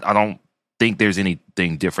 I don't think there's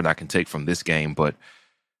anything different I can take from this game, but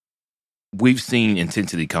we've seen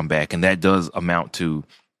intensity come back, and that does amount to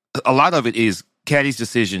a lot of it is Caddy's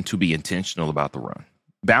decision to be intentional about the run.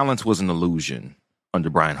 Balance was an illusion under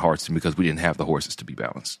Brian Hartson because we didn't have the horses to be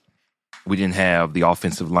balanced. We didn't have the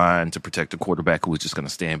offensive line to protect the quarterback who was just going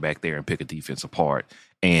to stand back there and pick a defense apart.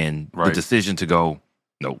 And the decision to go,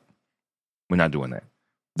 nope, we're not doing that.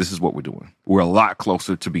 This is what we're doing. We're a lot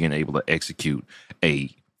closer to being able to execute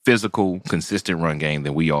a physical, consistent run game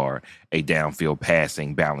than we are a downfield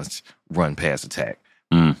passing, balanced run-pass attack.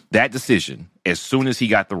 That decision, as soon as he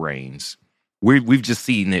got the reins, we've just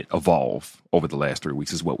seen it evolve over the last 3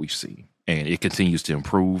 weeks is what we've seen. And it continues to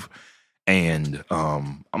improve. And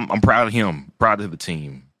I'm proud of him, proud of the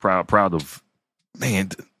team, proud of, man,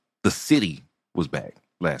 the city was back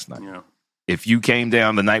last night. Yeah. If you came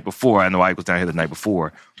down the night before, I know I was down here the night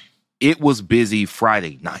before, it was busy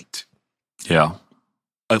Friday night. Yeah.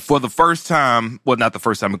 For the first time, well, not the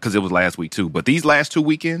first time because it was last week too, but these last 2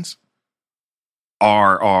 weekends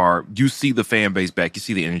are you see the fan base back, you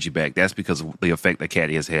see the energy back. That's because of the effect that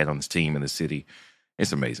Caddy has had on this team and the city.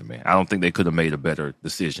 It's amazing, man. I don't think they could have made a better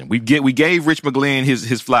decision. We gave Rich McGlynn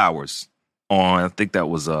his flowers on, I think that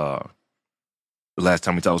was the last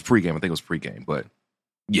time we talked. It was pregame. I think it was pregame. But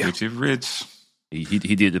yeah, Rich. He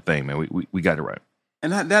did the thing, man. We got it right.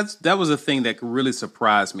 And that was a thing that really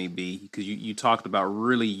surprised me, B, because you talked about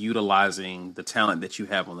really utilizing the talent that you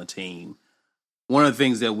have on the team. One of the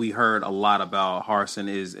things that we heard a lot about Harsin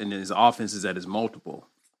is in his offense is that it's multiple.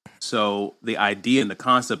 So the idea and the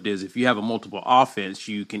concept is if you have a multiple offense,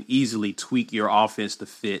 you can easily tweak your offense to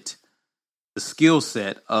fit the skill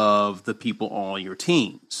set of the people on your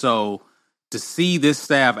team. So to see this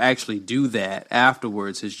staff actually do that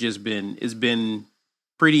afterwards it's been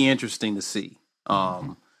pretty interesting to see.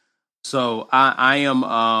 So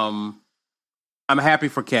I'm happy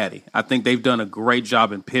for Caddy. I think they've done a great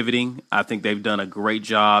job in pivoting. I think they've done a great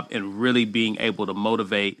job in really being able to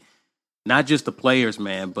motivate not just the players,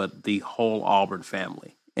 man, but the whole Auburn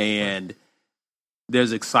family. And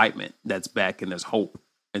there's excitement that's back and there's hope.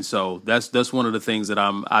 And so that's one of the things that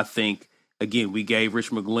I think, again, we gave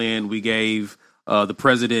Rich McGlynn, we gave the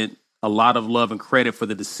president a lot of love and credit for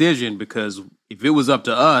the decision, because if it was up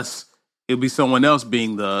to us, it would be someone else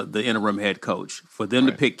being the interim head coach. For them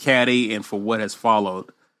to pick Caddy and for what has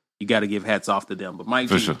followed, you got to give hats off to them. But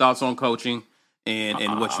Mike, your thoughts on coaching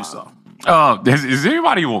and what you saw? Is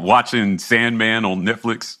anybody watching Sandman on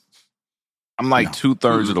Netflix? I'm like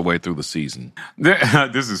 2/3 of the way through the season.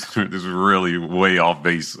 This is really way off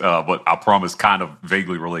base, but I promise kind of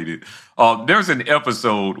vaguely related. There's an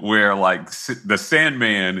episode where like the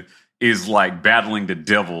Sandman is like battling the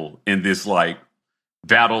devil in this like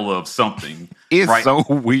battle of something. It's so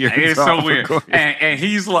weird. It's so weird. And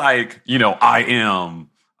he's like, I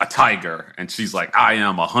am a tiger. And she's like, I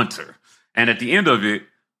am a hunter. And at the end of it,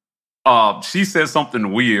 she says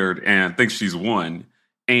something weird and thinks she's won.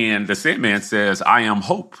 And the Sandman says, I am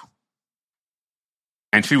hope.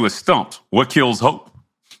 And she was stumped. What kills hope?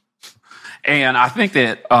 And I think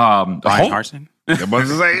that Brian Harsin? I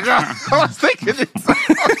was thinking it.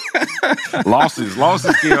 Losses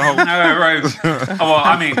kill hope. Right. Well,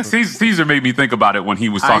 I mean, Caesar made me think about it when he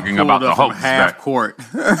was talking about the hope. Half court.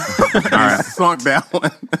 Right. Sunk that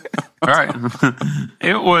one. All right.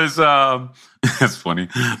 It was, that's funny.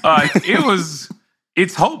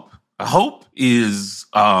 It's hope. Hope is,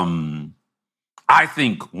 I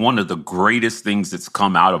think, one of the greatest things that's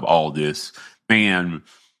come out of all this. Man,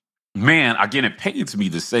 again, it pains me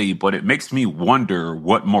to say, but it makes me wonder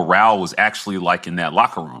what morale was actually like in that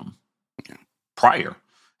locker room prior.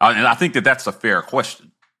 And I think that's a fair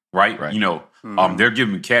question, right? They're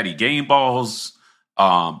giving Caddy game balls.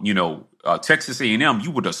 Texas A&M, you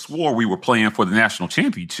would have swore we were playing for the national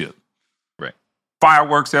championship. Right.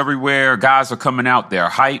 Fireworks everywhere. Guys are coming out. They're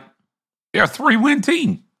hyped. They're a 3-win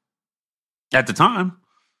team at the time.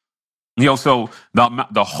 So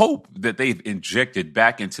the hope that they've injected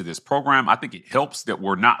back into this program, I think it helps that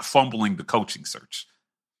we're not fumbling the coaching search.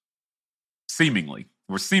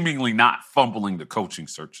 We're seemingly not fumbling the coaching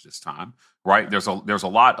search this time, right? There's a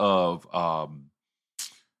lot of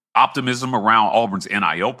optimism around Auburn's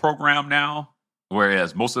NIL program now.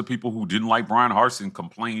 Whereas most of the people who didn't like Brian Harsin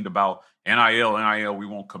complained about NIL, we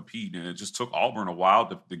won't compete. And it just took Auburn a while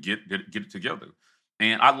to get it together.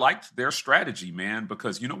 And I liked their strategy, man,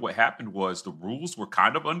 because you know what happened was the rules were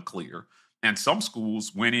kind of unclear. And some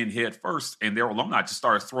schools went in head first and their alumni just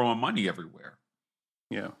started throwing money everywhere.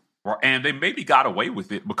 Yeah. And they maybe got away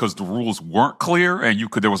with it because the rules weren't clear and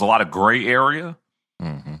there was a lot of gray area.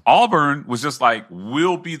 Mm-hmm. Auburn was just like,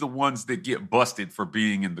 we'll be the ones that get busted for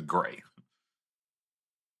being in the gray.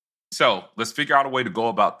 So let's figure out a way to go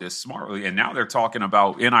about this smartly. And now they're talking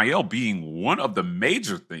about NIL being one of the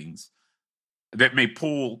major things that may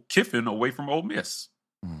pull Kiffin away from Ole Miss.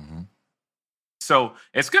 Mm-hmm. So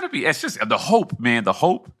it's just the hope, man,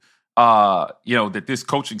 that this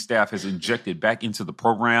coaching staff has injected back into the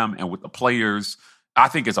program and with the players, I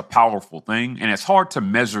think is a powerful thing. And it's hard to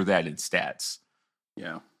measure that in stats.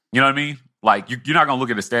 Yeah. You know what I mean? Like, you're not going to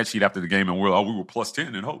look at a stat sheet after the game and we were plus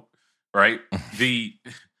 10 in hope, right?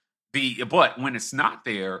 But when it's not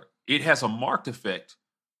there, it has a marked effect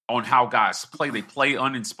on how guys play. They play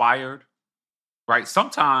uninspired, right?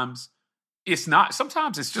 Sometimes it's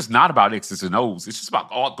just not about X's and O's. It's just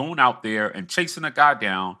about going out there and chasing a guy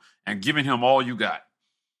down and giving him all you got,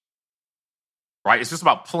 right? It's just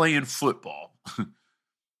about playing football.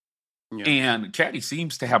 Yeah. And Caddy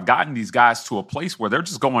seems to have gotten these guys to a place where they're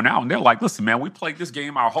just going out and they're like, listen, man, we played this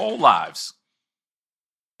game our whole lives.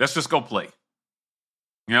 Let's just go play.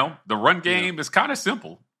 You know, the run game is kind of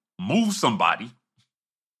simple. Move somebody,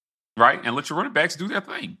 right? And let your running backs do their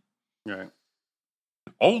thing. Right.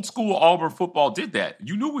 Old school Auburn football did that.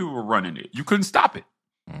 You knew we were running it. You couldn't stop it.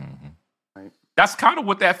 Mm-hmm. Right. That's kind of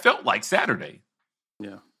what that felt like Saturday.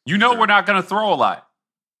 Yeah. You know, we're not going to throw a lot.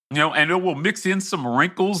 You know, and it will mix in some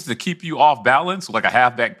wrinkles to keep you off balance, like a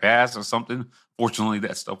halfback pass or something. Fortunately,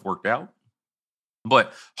 that stuff worked out.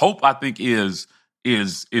 But hope, I think, is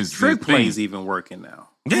trick plays even working now.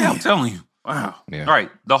 Yeah, I'm telling you. Wow. Yeah. All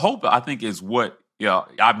right. The hope, I think, is what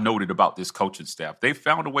I've noted about this coaching staff. They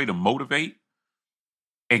found a way to motivate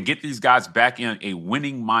and get these guys back in a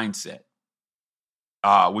winning mindset,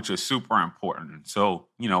 which is super important. So,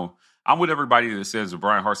 I'm with everybody that says that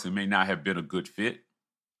Brian Harsin may not have been a good fit.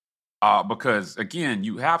 Because again,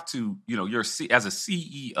 you have to, you're as a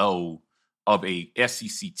CEO of a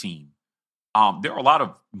SEC team. There are a lot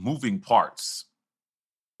of moving parts,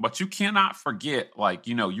 but you cannot forget,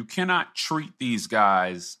 you cannot treat these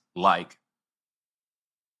guys like,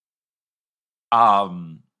 I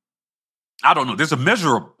don't know. There's a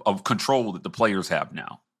measure of control that the players have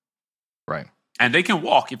now, right? And they can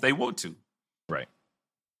walk if they want to, right?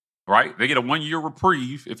 Right? They get a 1-year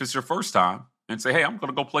reprieve if it's your first time. And say, hey, I'm going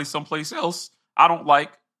to go play someplace else. I don't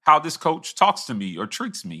like how this coach talks to me or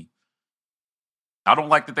treats me. I don't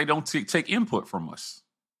like that they don't take input from us.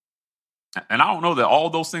 And I don't know that all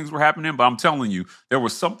those things were happening, but I'm telling you, there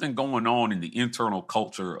was something going on in the internal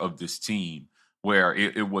culture of this team where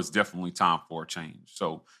it was definitely time for a change.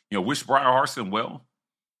 So, wish Brian Harsin well,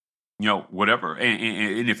 whatever.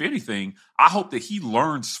 And if anything, I hope that he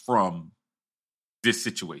learns from this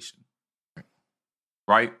situation.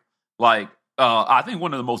 Right? Like, I think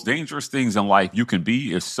one of the most dangerous things in life you can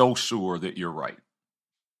be is so sure that you're right.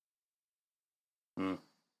 Right.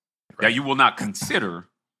 That you will not consider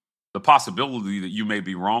the possibility that you may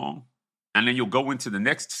be wrong. And then you'll go into the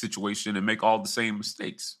next situation and make all the same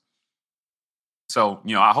mistakes. So,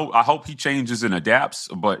 I hope he changes and adapts.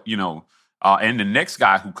 But, and the next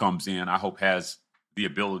guy who comes in, I hope has the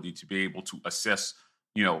ability to be able to assess,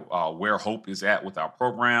 where hope is at with our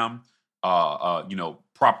program.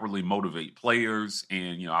 Properly motivate players.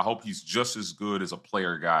 And, I hope he's just as good as a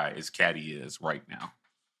player guy as Caddy is right now.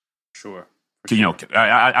 Sure.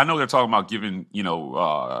 I know they're talking about giving,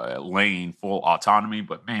 Lane full autonomy,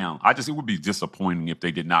 but man, it would be disappointing if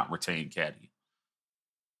they did not retain Caddy.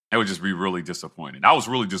 It would just be really disappointing. I was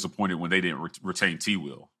really disappointed when they didn't retain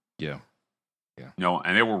T-Will. Yeah.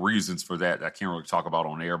 And there were reasons for that I can't really talk about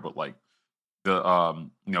on air, but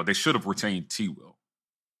they should have retained T-Will.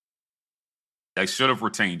 They should have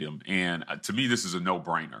retained him. And to me, this is a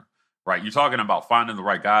no-brainer, right? You're talking about finding the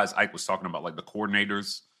right guys. Ike was talking about the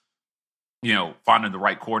coordinators, finding the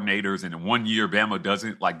right coordinators. And in 1 year, Bama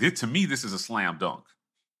doesn't. To me, this is a slam dunk.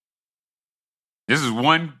 This is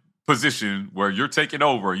one position where you're taking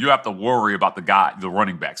over. You have to worry about the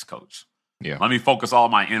running backs coach. Yeah. Let me focus all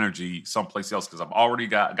my energy someplace else because I've already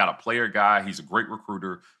got a player guy. He's a great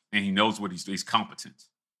recruiter, and he knows what he's competent.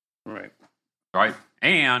 Right. Right?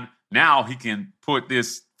 And now he can put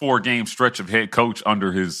this 4-game stretch of head coach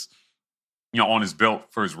under his, on his belt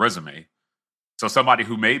for his resume. So somebody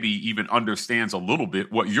who maybe even understands a little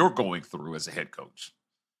bit what you're going through as a head coach.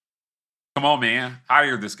 Come on, man.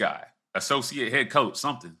 Hire this guy. associate head coach,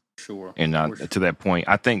 something. Sure. And to that point,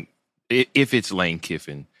 I think if it's Lane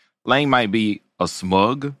Kiffin, Lane might be a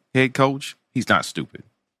smug head coach. He's not stupid.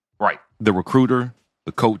 Right. The recruiter,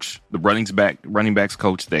 the coach, the running backs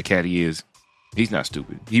coach that Caddy is, he's not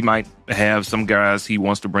stupid. He might have some guys he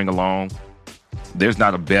wants to bring along. There's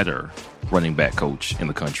not a better running back coach in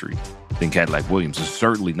the country than Cadillac Williams. Is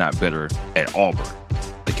certainly not better at Auburn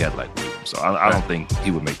than Cadillac Williams. So I don't think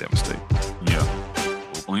he would make that mistake. Yeah.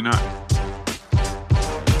 Hopefully not.